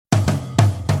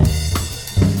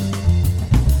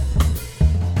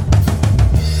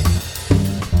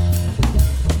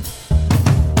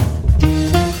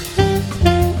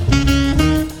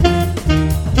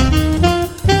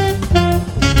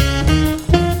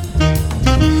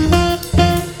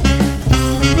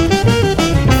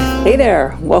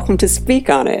there. Welcome to Speak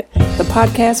On It, the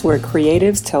podcast where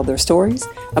creatives tell their stories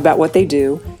about what they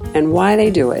do and why they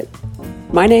do it.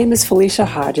 My name is Felicia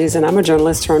Hodges, and I'm a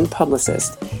journalist turned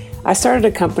publicist. I started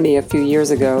a company a few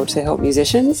years ago to help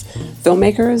musicians,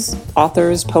 filmmakers,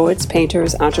 authors, poets,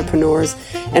 painters, entrepreneurs,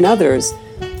 and others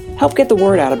help get the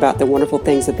word out about the wonderful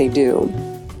things that they do.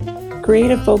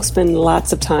 Creative folks spend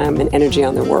lots of time and energy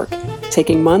on their work,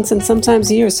 taking months and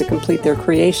sometimes years to complete their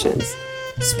creations.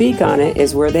 Speak On It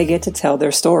is where they get to tell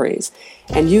their stories,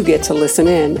 and you get to listen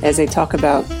in as they talk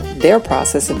about their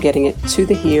process of getting it to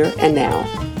the here and now.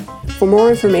 For more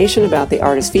information about the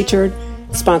artists featured,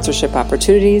 sponsorship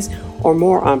opportunities, or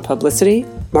more on publicity,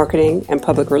 marketing, and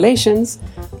public relations,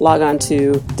 log on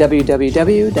to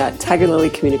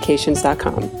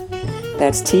www.tigerlilycommunications.com.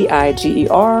 That's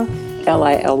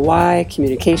TIGERLILY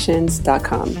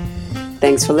communications.com.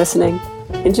 Thanks for listening.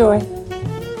 Enjoy.